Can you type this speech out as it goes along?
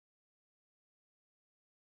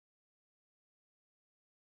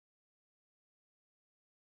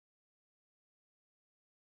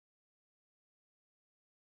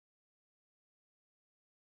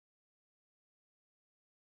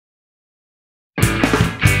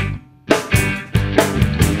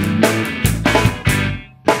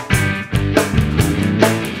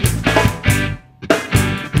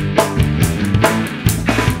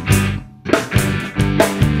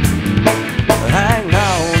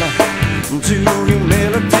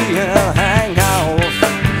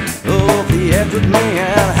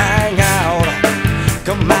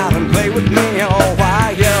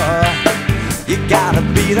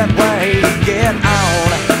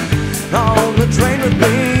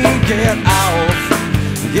get off.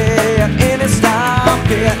 Yeah, any style,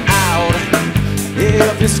 get out.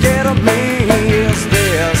 If you're scared of me, is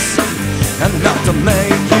this enough to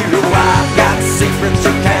make you? I've got secrets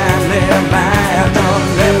you can't imagine.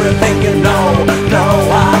 Everything you know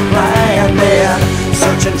I planned it.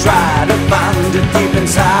 Search and try to find it deep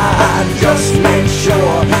inside. Just make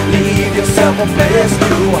sure, leave yourself a place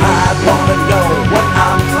to hide. Wanna know what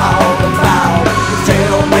I'm all about?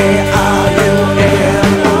 Tell me, are you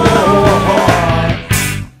in or out?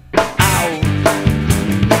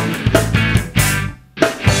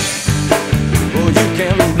 Well, you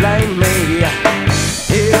can blame me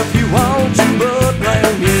if you want to, but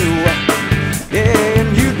blame you. Yeah, and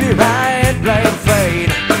you'd be right, blame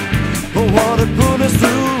fate. What it put us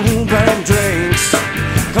through, blame drinks.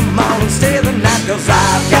 Come on and stay the night, 'cause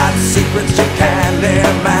I've got secrets you can't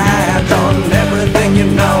imagine. Everything you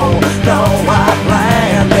know I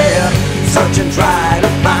planned it. Search and try to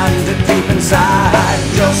find it deep inside.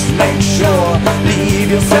 Just make sure, leave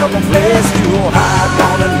yourself a place to hide.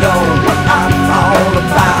 Wanna know what I'm all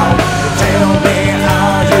about? Tell me,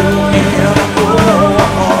 are you in or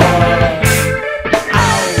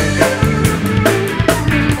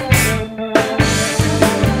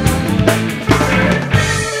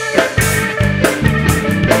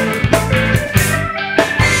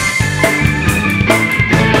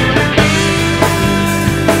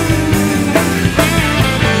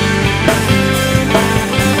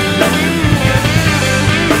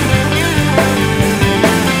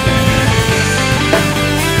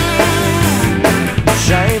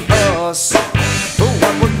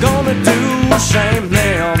what we're gonna do, shame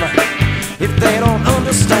them. If they don't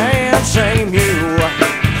understand, shame you.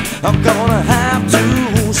 I'm gonna have to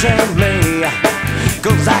shame me,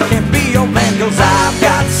 'cause I can't be your man, 'cause I've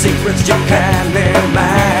got secrets you can't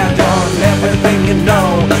imagine. Everything you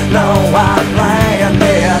know I planned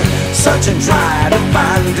it. Search and try to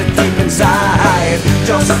find it deep inside.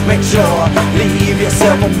 Just make sure, leave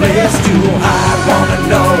yourself a place to hide. Wanna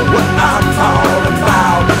know what I'm all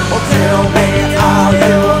about? Well, tell me, are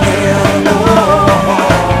you in or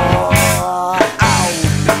out?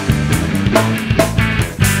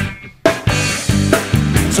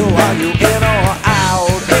 So are you in or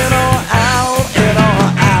out? In or out? In or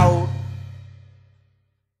out?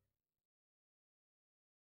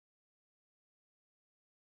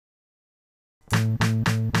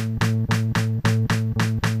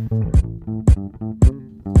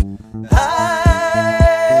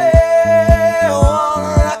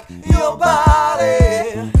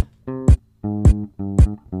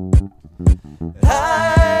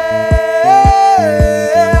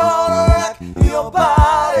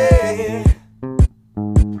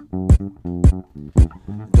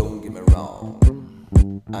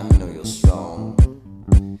 I know you're strong.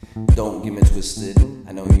 Don't get me twisted.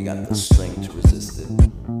 I know you got the strength to resist it.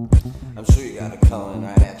 I'm sure you got it coming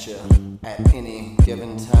right at you at any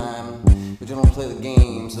given time. But you don't play the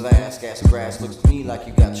games of ass grass. Looks to me like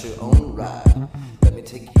you got your own ride. Let me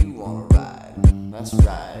take you on a ride. That's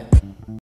right.